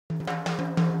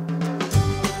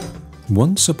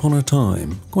Once upon a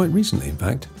time, quite recently in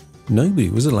fact, nobody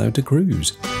was allowed to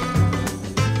cruise.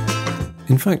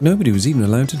 In fact, nobody was even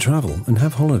allowed to travel and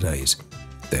have holidays.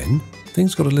 Then,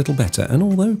 things got a little better, and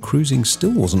although cruising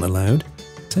still wasn't allowed,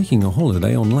 taking a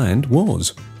holiday on land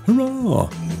was. Hurrah!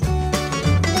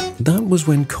 That was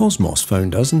when Cosmos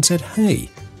phoned us and said, "Hey,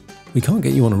 we can't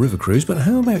get you on a river cruise, but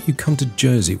how about you come to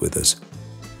Jersey with us?"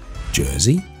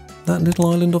 Jersey? That little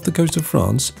island off the coast of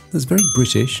France that's very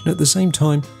British and at the same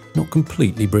time not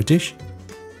completely British?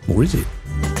 Or is it?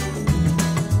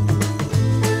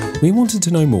 We wanted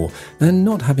to know more, and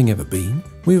not having ever been,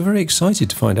 we were very excited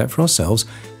to find out for ourselves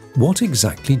what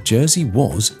exactly Jersey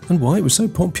was and why it was so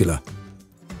popular.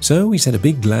 So we said a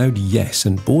big loud yes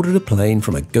and boarded a plane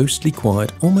from a ghostly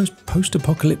quiet, almost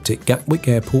post-apocalyptic Gatwick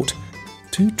airport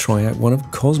to try out one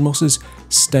of Cosmos's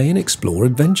stay and explore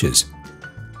adventures.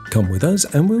 Come with us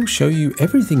and we'll show you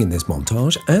everything in this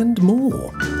montage and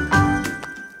more.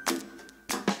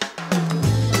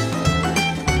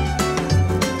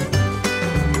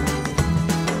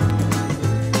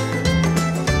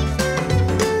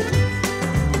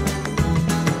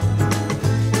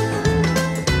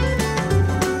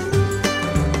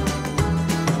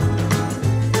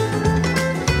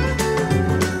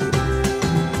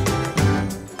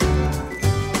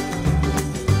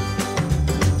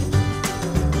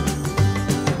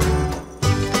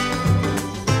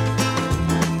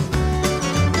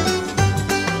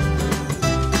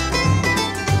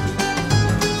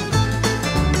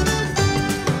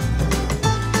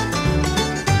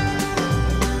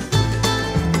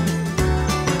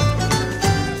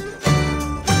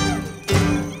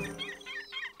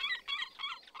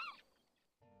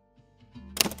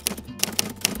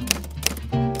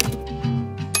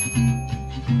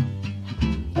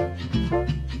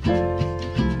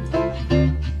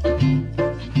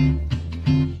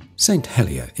 St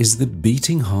Helier is the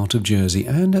beating heart of Jersey,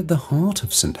 and at the heart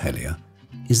of St Helier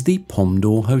is the Pomme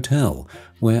d'Or Hotel,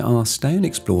 where our stay and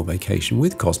explore vacation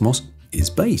with Cosmos is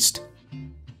based.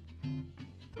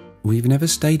 We've never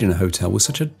stayed in a hotel with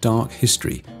such a dark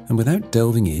history, and without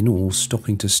delving in or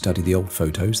stopping to study the old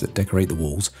photos that decorate the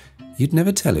walls, you'd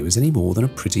never tell it was any more than a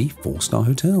pretty 4-star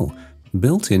hotel,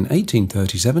 built in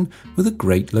 1837 with a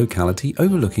great locality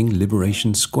overlooking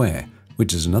Liberation Square,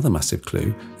 which is another massive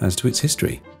clue as to its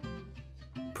history.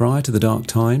 Prior to the dark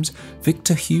times,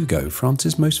 Victor Hugo,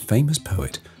 France's most famous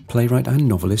poet, playwright and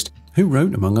novelist, who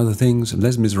wrote, among other things,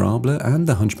 Les Miserables and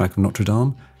The Hunchback of Notre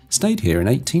Dame, stayed here in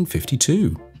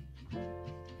 1852.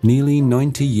 Nearly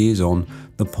 90 years on,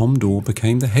 the Pomme d'Or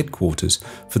became the headquarters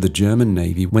for the German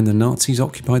Navy when the Nazis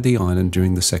occupied the island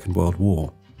during the Second World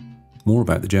War. More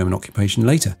about the German occupation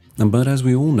later, but as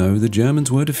we all know, the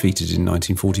Germans were defeated in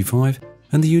 1945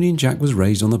 and the Union Jack was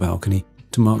raised on the balcony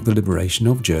to mark the liberation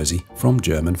of Jersey from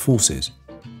German forces.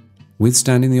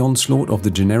 Withstanding the onslaught of the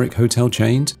generic hotel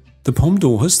chains, the Pomme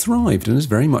d'Or has thrived and is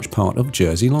very much part of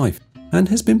Jersey life, and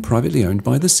has been privately owned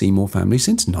by the Seymour family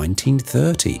since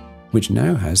 1930, which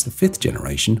now has the 5th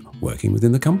generation working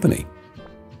within the company.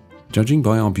 Judging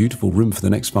by our beautiful room for the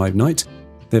next 5 nights,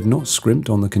 they've not scrimped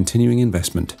on the continuing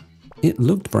investment. It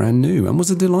looked brand new and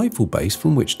was a delightful base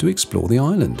from which to explore the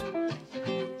island.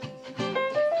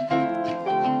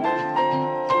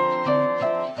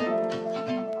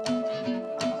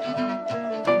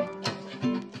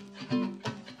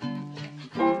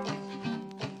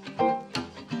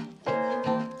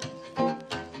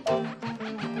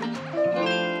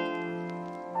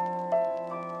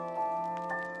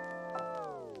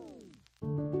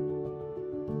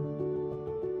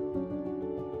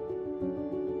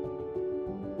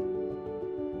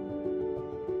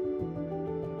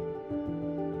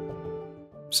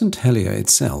 St Helier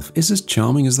itself is as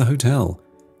charming as the hotel.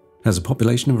 It has a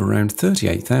population of around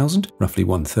 38,000, roughly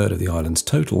 1/3 of the island's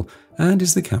total, and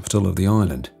is the capital of the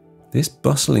island. This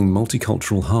bustling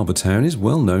multicultural harbour town is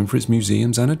well known for its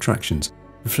museums and attractions,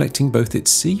 reflecting both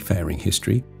its seafaring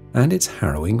history and its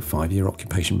harrowing 5-year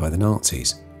occupation by the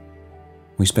Nazis.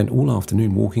 We spent all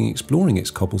afternoon walking exploring its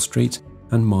cobble streets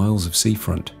and miles of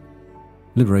seafront.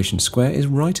 Liberation Square is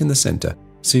right in the centre,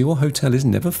 so your hotel is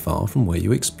never far from where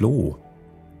you explore.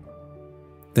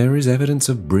 There is evidence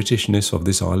of Britishness of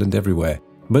this island everywhere,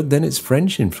 but then its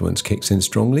French influence kicks in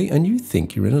strongly and you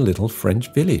think you're in a little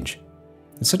French village.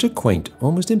 It's such a quaint,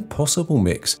 almost impossible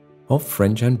mix of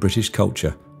French and British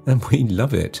culture, and we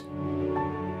love it.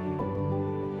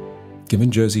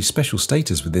 Given Jersey's special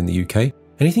status within the UK,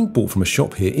 anything bought from a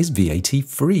shop here is VAT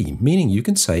free, meaning you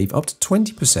can save up to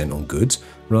 20% on goods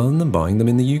rather than buying them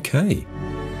in the UK.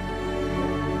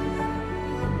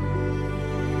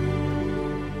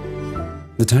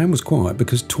 The town was quiet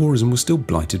because tourism was still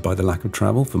blighted by the lack of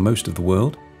travel for most of the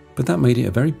world. but that made it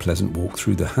a very pleasant walk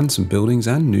through the handsome buildings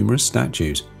and numerous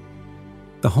statues.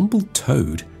 The humbled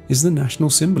toad is the national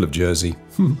symbol of Jersey.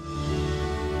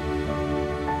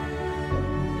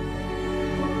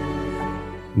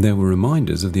 There were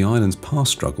reminders of the island's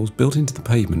past struggles built into the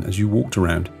pavement as you walked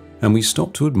around, and we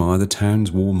stopped to admire the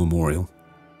town's war memorial.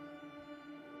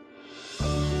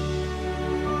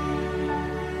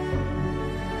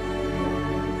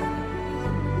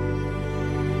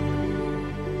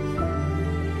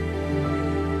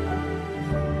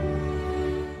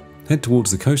 Head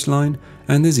towards the coastline,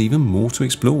 and there's even more to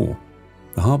explore.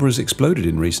 The harbour has exploded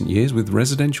in recent years with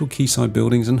residential quayside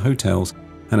buildings and hotels,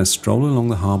 and a stroll along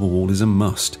the harbour wall is a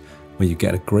must, where you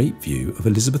get a great view of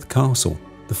Elizabeth Castle,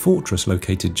 the fortress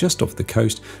located just off the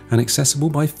coast and accessible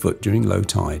by foot during low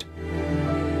tide.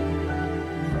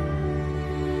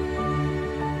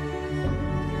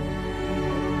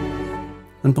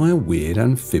 And by a weird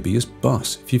amphibious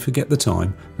bus if you forget the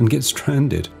time and get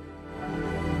stranded.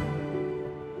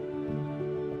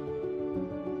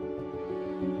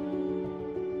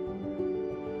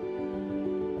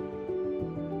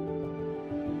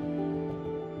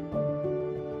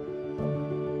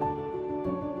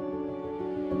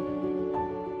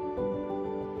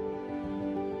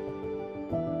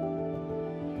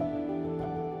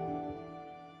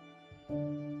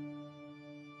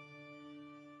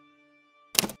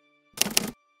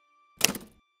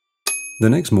 The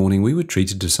next morning we were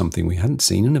treated to something we hadn't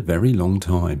seen in a very long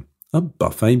time, a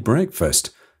buffet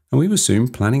breakfast, and we were soon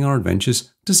planning our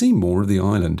adventures to see more of the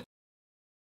island.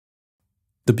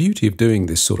 The beauty of doing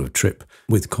this sort of trip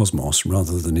with Cosmos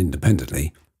rather than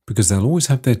independently, because they'll always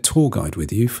have their tour guide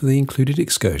with you for the included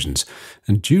excursions,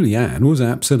 and Julianne was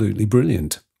absolutely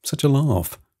brilliant. Such a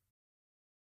laugh.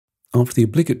 After the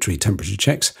obligatory temperature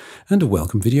checks and a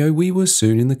welcome video, we were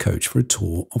soon in the coach for a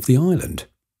tour of the island.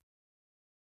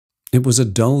 It was a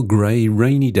dull, grey,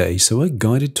 rainy day, so a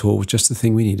guided tour was just the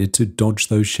thing we needed to dodge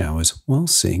those showers while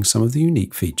seeing some of the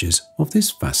unique features of this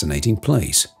fascinating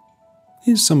place.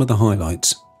 Here's some of the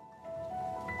highlights.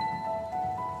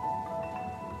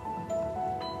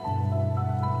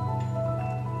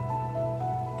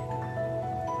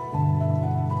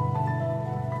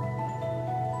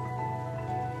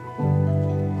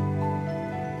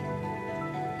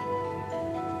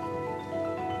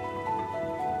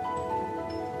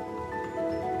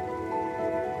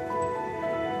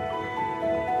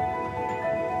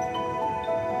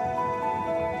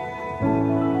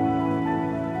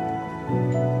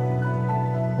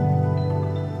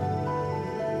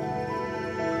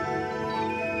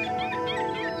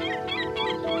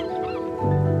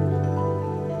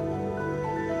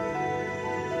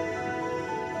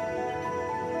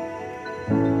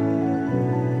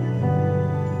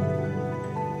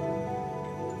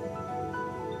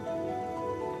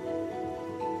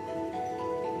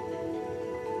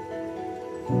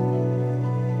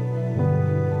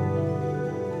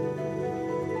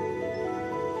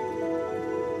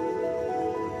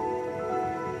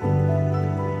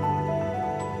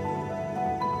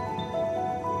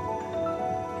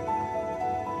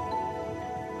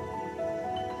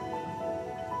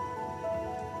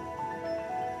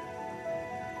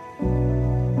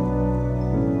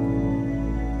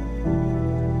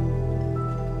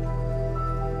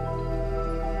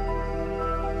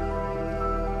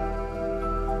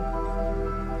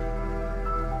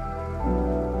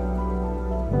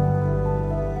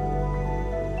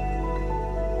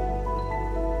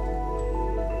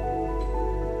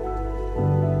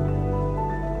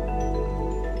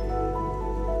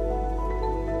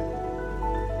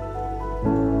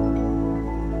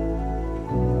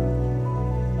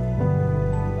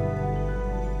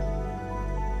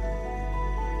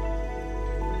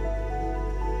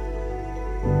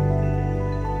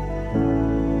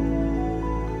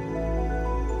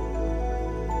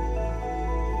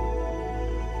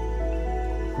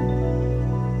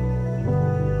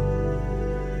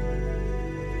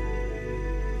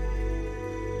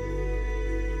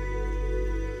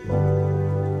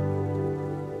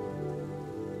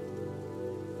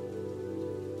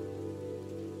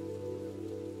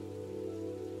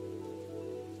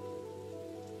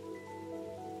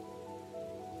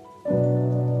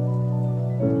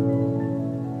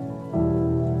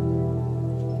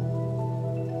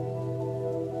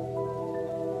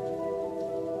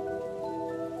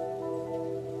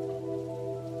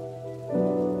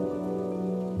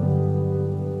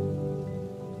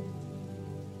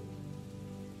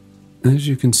 As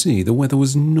you can see, the weather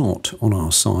was not on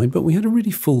our side, but we had a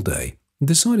really full day and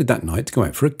decided that night to go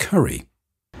out for a curry.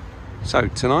 So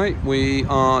tonight we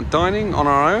are dining on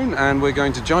our own and we're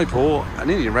going to Jaipur, an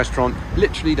Indian restaurant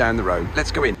literally down the road.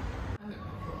 Let's go in.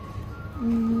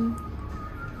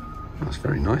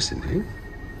 very nice indeed.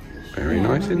 Very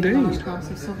nice indeed. Nice glass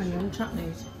of Sauvignon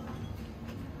chutneys.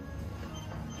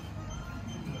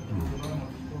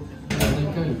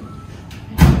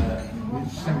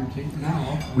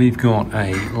 We've got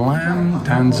a lamb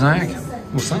danzak.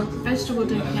 What's that? Vegetable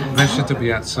de piazza. Vegetable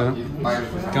piazza,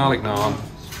 garlic naan,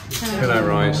 pillow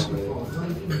rice,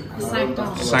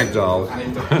 sag dal,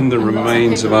 and the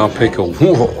remains of our pickle.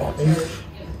 Whoa.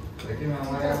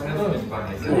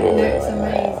 That's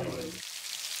amazing.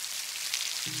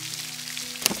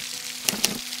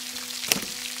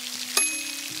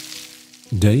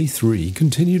 Day 3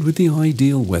 continued with the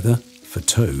ideal weather for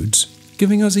toads,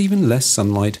 giving us even less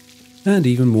sunlight and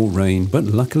even more rain, but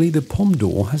luckily the Pomme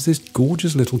d'Or has this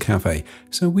gorgeous little cafe,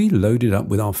 so we loaded up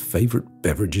with our favourite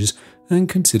beverages and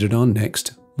considered our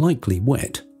next, likely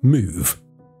wet, move.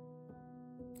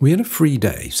 We had a free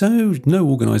day, so no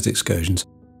organised excursions,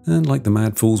 and like the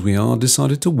mad fools we are,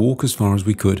 decided to walk as far as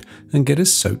we could and get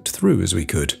as soaked through as we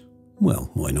could.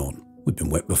 Well, why not? We've been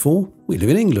wet before, we live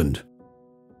in England.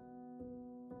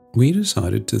 We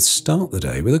decided to start the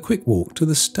day with a quick walk to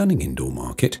the stunning indoor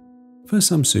market for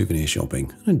some souvenir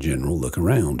shopping and a general look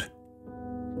around.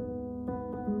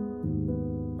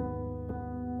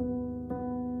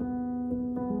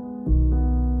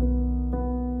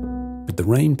 With the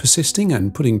rain persisting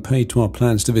and putting paid to our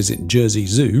plans to visit Jersey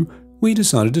Zoo, we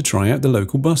decided to try out the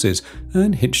local buses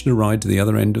and hitched a ride to the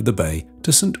other end of the bay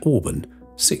to St Alban,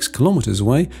 6 kilometres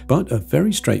away, but a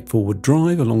very straightforward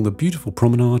drive along the beautiful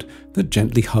promenade that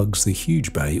gently hugs the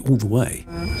huge bay all the way.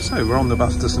 So we're on the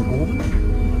bus to St Alban.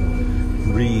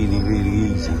 Really,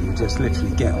 really easy. You just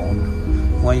literally get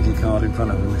on, wave your card in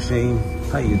front of the machine,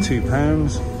 pay your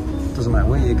 £2. Doesn't matter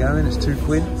where you're going, it's £2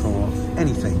 for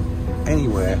anything,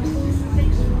 anywhere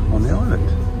on the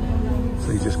island.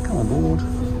 So you just come on board,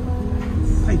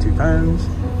 pay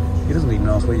 £2. He doesn't even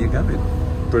ask where you're going.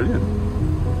 Brilliant.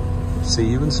 See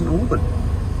you in St Alban.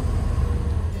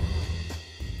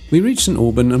 We reached St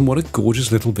Alban, and what a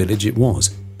gorgeous little village it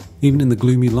was, even in the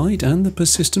gloomy light and the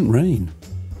persistent rain.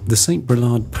 The St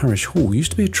Brelade Parish Hall used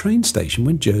to be a train station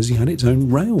when Jersey had its own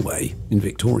railway in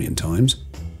Victorian times.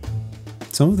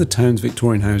 Some of the town's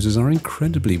Victorian houses are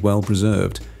incredibly well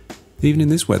preserved. Even in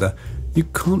this weather, you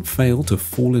can't fail to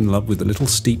fall in love with the little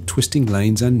steep twisting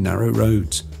lanes and narrow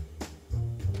roads.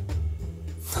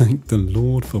 Thank the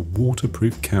Lord for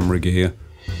waterproof camera gear.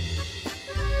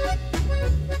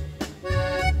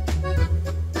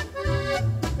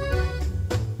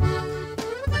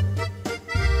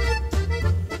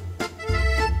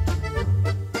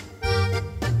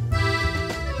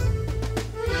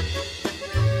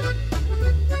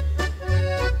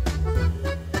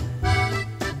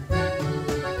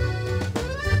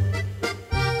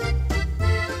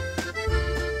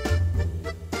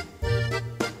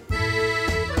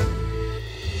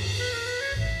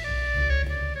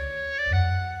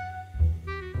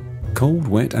 Cold,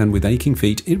 wet and with aching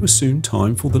feet, it was soon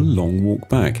time for the long walk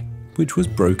back, which was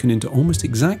broken into almost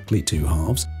exactly 2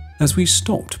 halves as we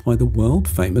stopped by the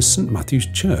world-famous St Matthew's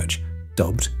Church,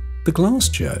 dubbed the Glass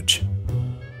Church.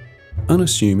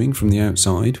 Unassuming from the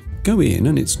outside, go in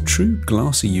and its true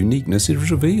glassy uniqueness is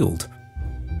revealed.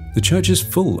 The church is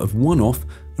full of one-off,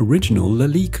 original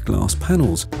Lalique glass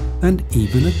panels and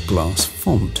even a glass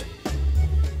font.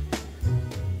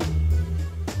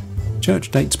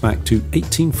 Church dates back to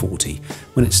 1840,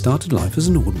 when it started life as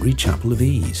an ordinary chapel of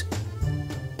ease.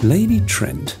 Lady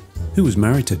Trent, who was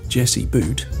married to Jessie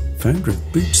Boot, founder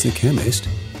of Boots the Chemist,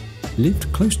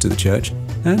 lived close to the church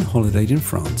and holidayed in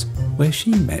France, where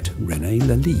she met René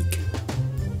Lalique.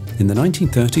 In the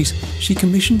 1930s, she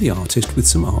commissioned the artist with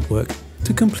some artwork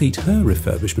to complete her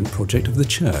refurbishment project of the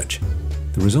church.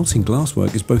 The resulting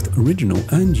glasswork is both original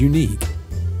and unique.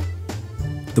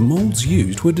 The moulds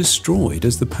used were destroyed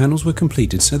as the panels were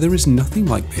completed, so there is nothing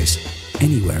like this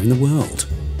anywhere in the world.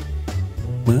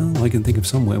 Well, I can think of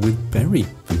somewhere with very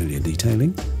familiar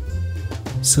detailing.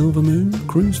 Silver Moon,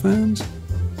 cruise fans?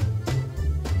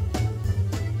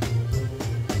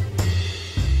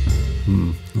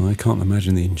 I can't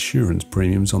imagine the insurance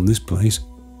premiums on this place.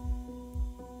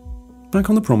 Back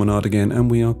on the promenade again, and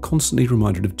we are constantly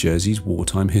reminded of Jersey's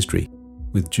wartime history,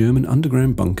 with German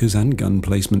underground bunkers and gun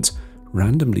placements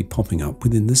randomly popping up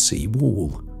within the sea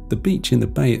wall. The beach in the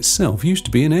bay itself used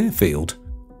to be an airfield.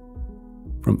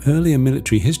 From earlier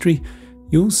military history,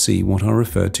 you'll see what are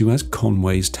referred to as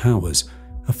Conway's Towers,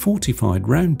 a fortified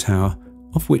round tower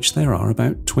of which there are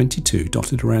about 22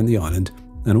 dotted around the island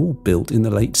and all built in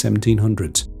the late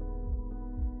 1700s.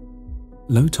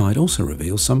 Low tide also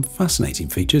reveals some fascinating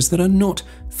features that are not,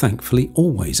 thankfully,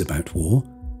 always about war.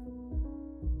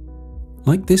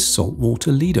 Like this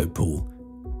saltwater Lido pool,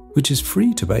 which is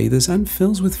free to bathers and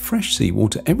fills with fresh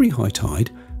seawater every high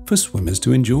tide for swimmers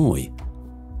to enjoy.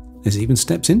 There's even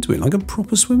steps into it like a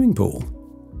proper swimming pool.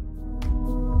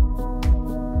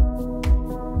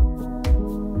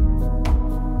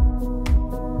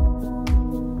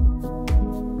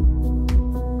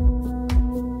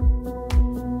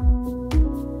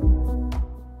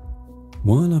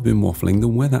 While I've been waffling, the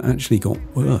weather actually got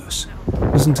worse.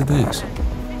 Listen to this.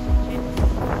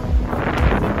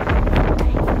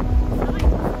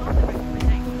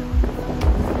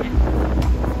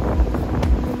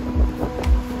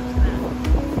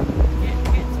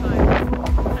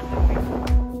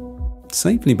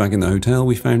 Safely back in the hotel,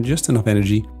 we found just enough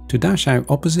energy to dash out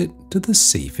opposite to the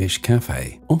Seafish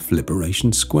Cafe off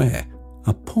Liberation Square,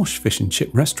 a posh fish and chip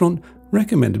restaurant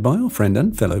recommended by our friend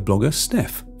and fellow blogger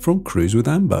Steph from Cruise with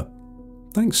Amber.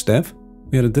 Thanks, Steph.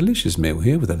 We had a delicious meal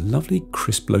here with a lovely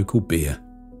crisp local beer.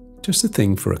 Just the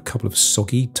thing for a couple of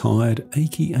soggy, tired,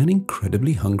 achy and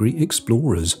incredibly hungry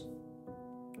explorers.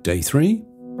 Day 3,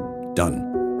 done.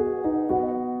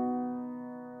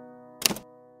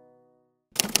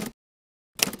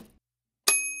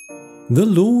 The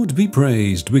Lord be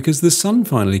praised, because the sun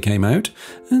finally came out,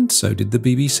 and so did the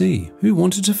BBC, who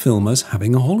wanted to film us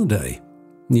having a holiday.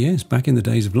 Yes, back in the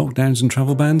days of lockdowns and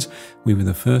travel bans, we were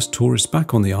the first tourists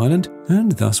back on the island,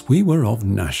 and thus we were of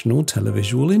national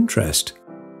televisual interest.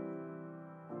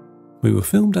 We were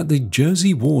filmed at the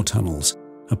Jersey War Tunnels,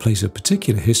 a place of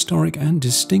particular historic and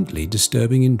distinctly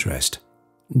disturbing interest.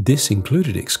 This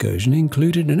excursion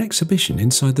included an exhibition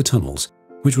inside the tunnels,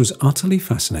 which was utterly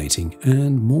fascinating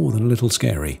and more than a little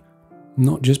scary,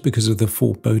 not just because of the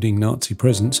foreboding Nazi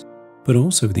presence, but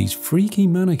also these freaky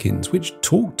mannequins which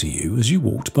talked to you as you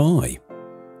walked by.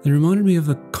 They reminded me of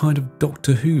a kind of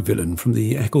Doctor Who villain from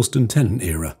the Eccleston Tennant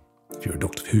era. If you're a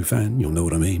Doctor Who fan, you'll know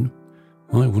what I mean.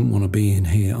 I wouldn't want to be in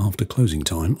here after closing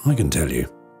time, I can tell you.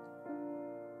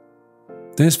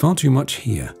 There's far too much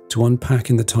here to unpack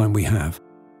in the time we have,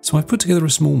 so I've put together a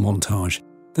small montage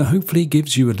that hopefully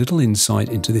gives you a little insight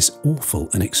into this awful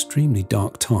and extremely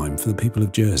dark time for the people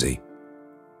of Jersey.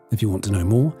 If you want to know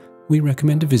more, we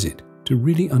recommend a visit to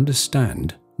really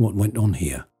understand what went on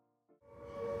here.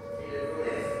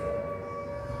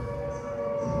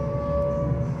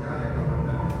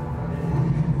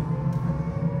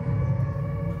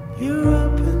 You're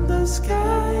up in the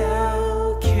sky,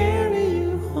 I'll carry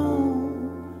you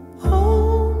home,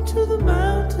 home to the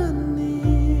mountaineers.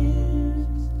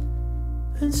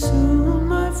 And soon,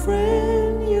 my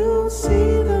friend, you'll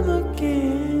see them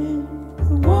again,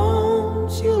 the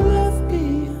ones you left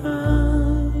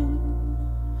behind,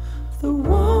 the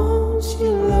ones you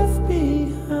left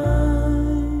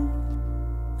behind.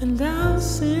 And I'll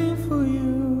sing for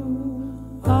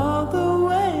you all the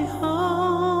way home.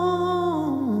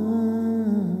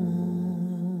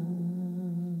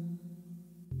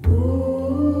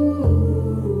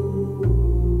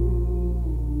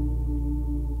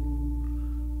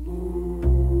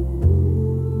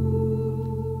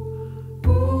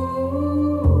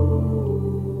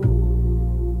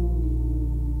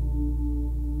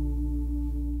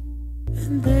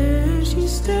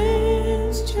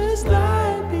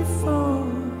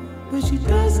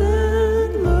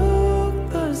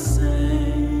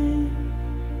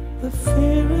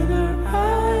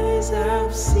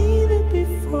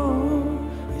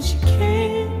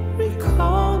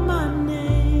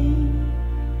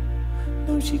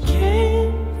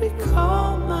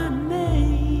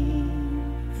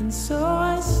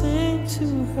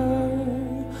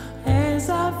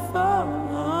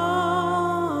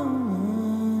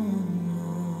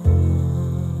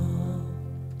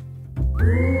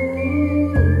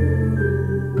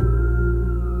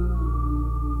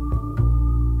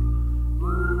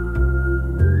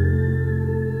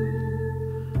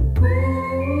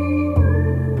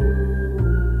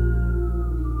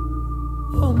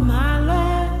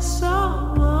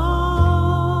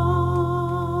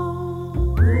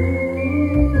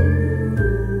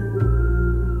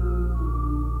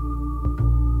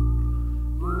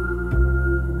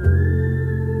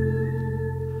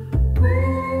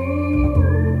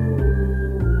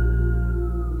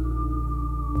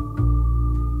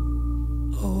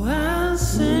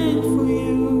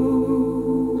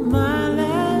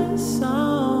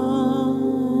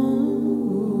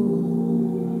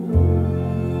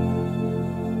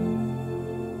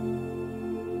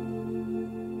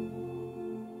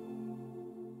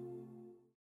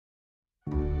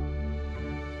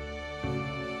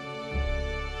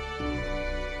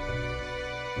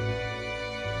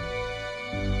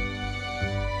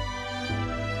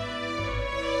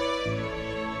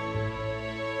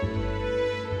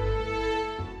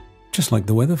 Just like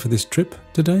the weather for this trip,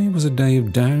 today was a day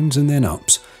of downs and then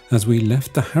ups as we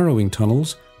left the harrowing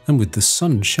tunnels and, with the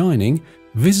sun shining,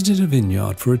 visited a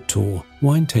vineyard for a tour,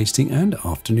 wine tasting and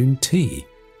afternoon tea.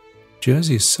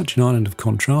 Jersey is such an island of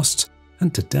contrasts,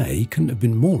 and today couldn't have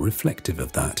been more reflective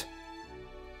of that.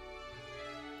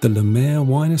 The Le Maire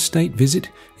wine estate visit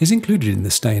is included in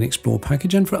the Stay and Explore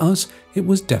package, and for us it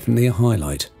was definitely a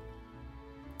highlight.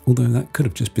 Although that could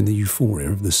have just been the euphoria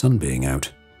of the sun being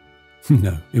out.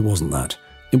 No, it wasn't that.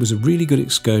 It was a really good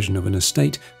excursion of an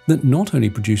estate that not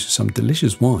only produces some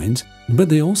delicious wines, but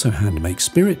they also hand-make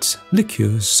spirits,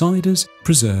 liqueurs, ciders,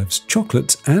 preserves,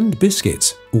 chocolates and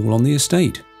biscuits, all on the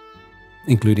estate,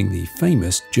 including the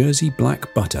famous Jersey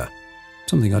Black Butter,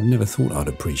 something I'd never thought I'd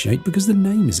appreciate because the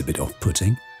name is a bit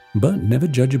off-putting. But never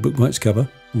judge a book by its cover,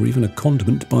 or even a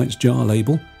condiment by its jar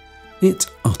label. It's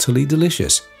utterly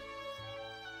delicious.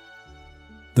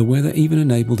 The weather even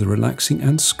enabled a relaxing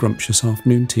and scrumptious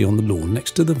afternoon tea on the lawn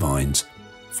next to the vines,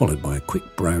 followed by a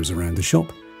quick browse around the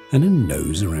shop and a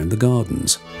nose around the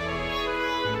gardens.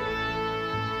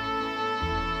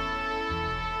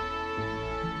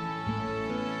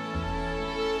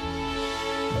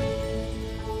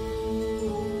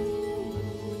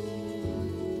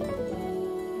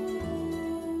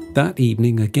 That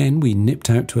evening again we nipped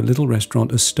out to a little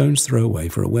restaurant a stone's throw away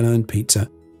for a well-earned pizza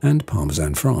and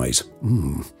parmesan fries.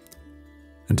 And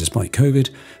despite COVID,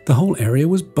 the whole area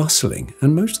was bustling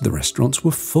and most of the restaurants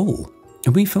were full,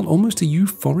 and we felt almost a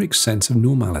euphoric sense of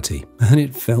normality, and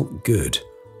it felt good.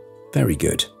 Very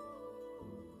good.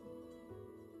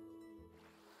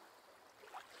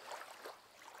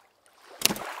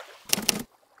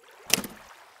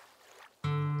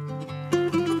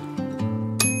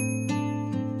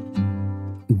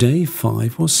 Day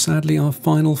 5 was sadly our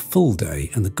final full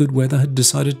day, and the good weather had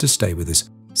decided to stay with us,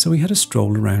 so we had a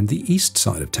stroll around the east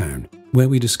side of town, where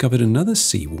we discovered another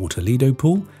seawater Lido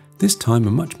pool, this time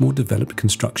a much more developed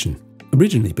construction.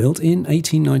 Originally built in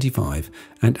 1895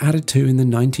 and added to in the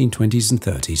 1920s and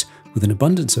 30s with an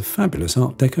abundance of fabulous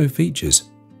Art Deco features.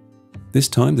 This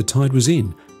time the tide was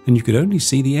in, and you could only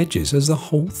see the edges as the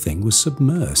whole thing was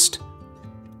submersed.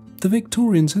 The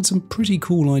Victorians had some pretty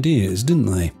cool ideas, didn't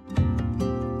they?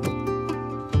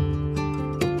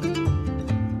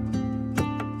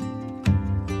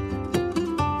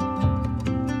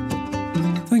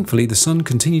 Thankfully, the sun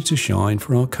continued to shine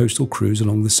for our coastal cruise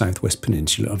along the southwest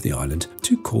peninsula of the island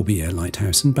to Corbière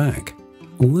Lighthouse and back.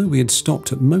 Although we had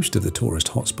stopped at most of the tourist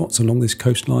hotspots along this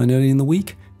coastline early in the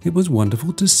week, it was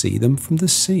wonderful to see them from the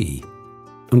sea.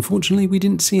 Unfortunately, we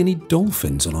didn't see any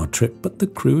dolphins on our trip, but the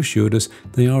crew assured us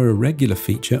they are a regular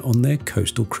feature on their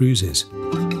coastal cruises.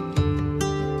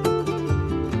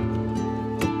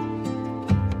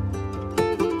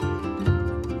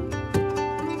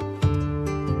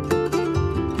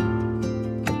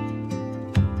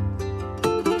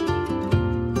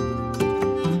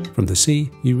 From the sea,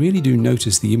 you really do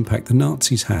notice the impact the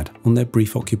Nazis had on their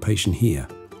brief occupation here.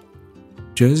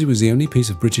 Jersey was the only piece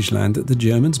of British land that the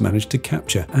Germans managed to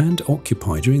capture and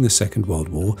occupy during the Second World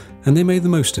War, and they made the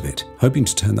most of it, hoping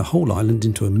to turn the whole island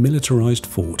into a militarised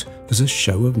fort as a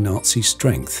show of Nazi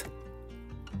strength.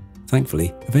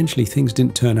 Thankfully, eventually things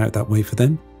didn't turn out that way for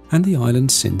them, and the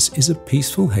island since is a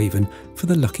peaceful haven for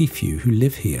the lucky few who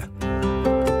live here.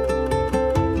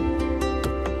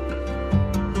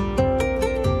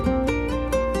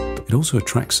 It also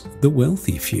attracts the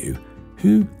wealthy few,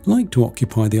 who like to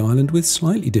occupy the island with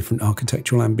slightly different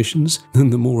architectural ambitions than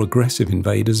the more aggressive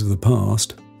invaders of the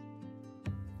past.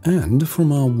 And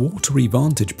from our watery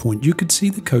vantage point, you could see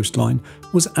the coastline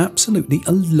was absolutely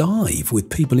alive with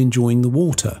people enjoying the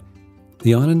water.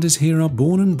 The islanders here are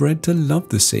born and bred to love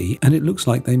the sea, and it looks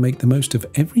like they make the most of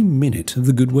every minute of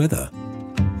the good weather.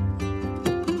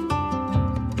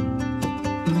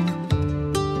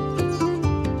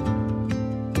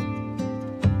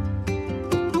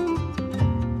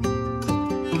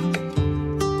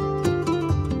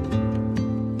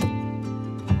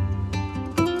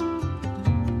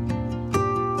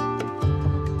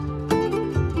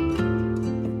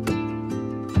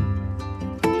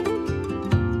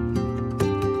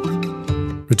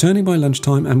 Returning by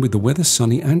lunchtime and with the weather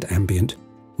sunny and ambient,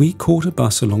 we caught a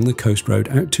bus along the coast road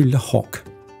out to Le Hoc.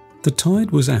 The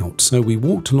tide was out, so we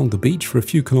walked along the beach for a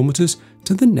few kilometres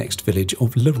to the next village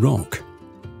of Le Roc.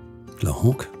 Le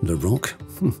Hoc? Le Roc?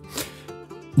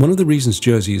 One of the reasons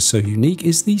Jersey is so unique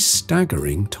is the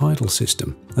staggering tidal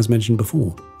system, as mentioned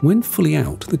before. When fully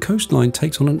out, the coastline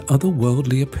takes on an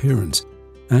otherworldly appearance,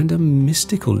 and a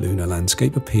mystical lunar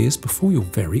landscape appears before your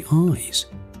very eyes.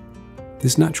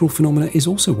 This natural phenomena is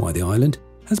also why the island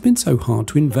has been so hard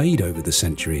to invade over the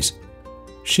centuries.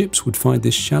 Ships would find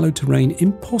this shallow terrain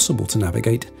impossible to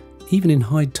navigate, even in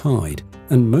high tide,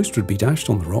 and most would be dashed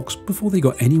on the rocks before they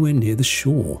got anywhere near the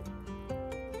shore.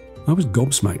 I was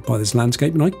gobsmacked by this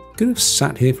landscape, and I could have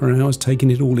sat here for hours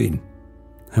taking it all in.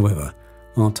 However,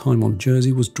 our time on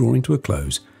Jersey was drawing to a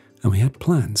close, and we had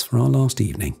plans for our last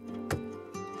evening.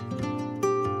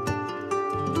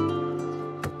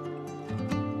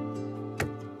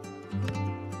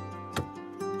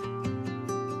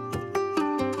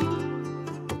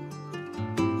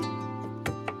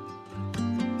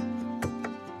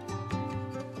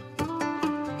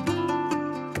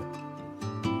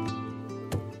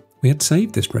 We had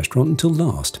saved this restaurant until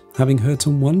last, having heard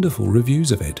some wonderful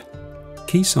reviews of it.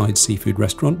 Quayside Seafood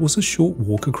Restaurant was a short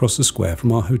walk across the square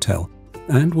from our hotel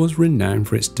and was renowned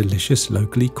for its delicious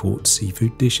locally caught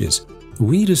seafood dishes.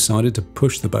 We decided to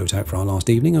push the boat out for our last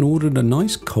evening and ordered a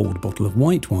nice cold bottle of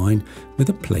white wine with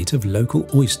a plate of local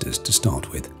oysters to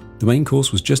start with. The main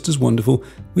course was just as wonderful,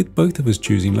 with both of us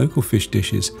choosing local fish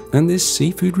dishes, and this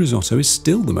seafood risotto is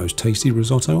still the most tasty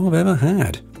risotto I've ever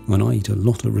had. And I eat a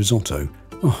lot of risotto.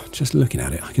 Oh, just looking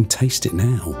at it, I can taste it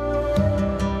now.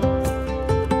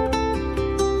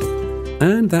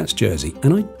 And that's Jersey,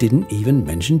 and I didn't even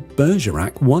mention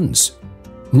Bergerac once.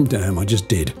 Damn, I just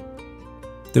did.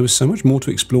 There was so much more to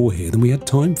explore here than we had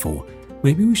time for.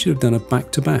 Maybe we should have done a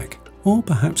back-to-back, or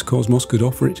perhaps Cosmos could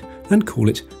offer it and call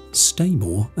it Stay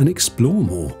More and Explore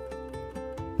More.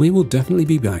 We will definitely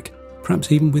be back,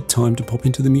 perhaps even with time to pop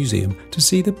into the museum to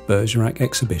see the Bergerac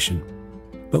exhibition.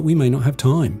 But we may not have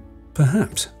time.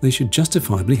 Perhaps they should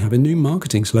justifiably have a new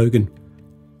marketing slogan.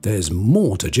 There's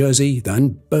more to Jersey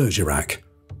than Bergerac.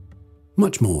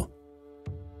 Much more.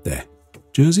 There.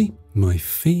 Jersey, my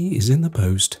fee is in the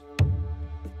post.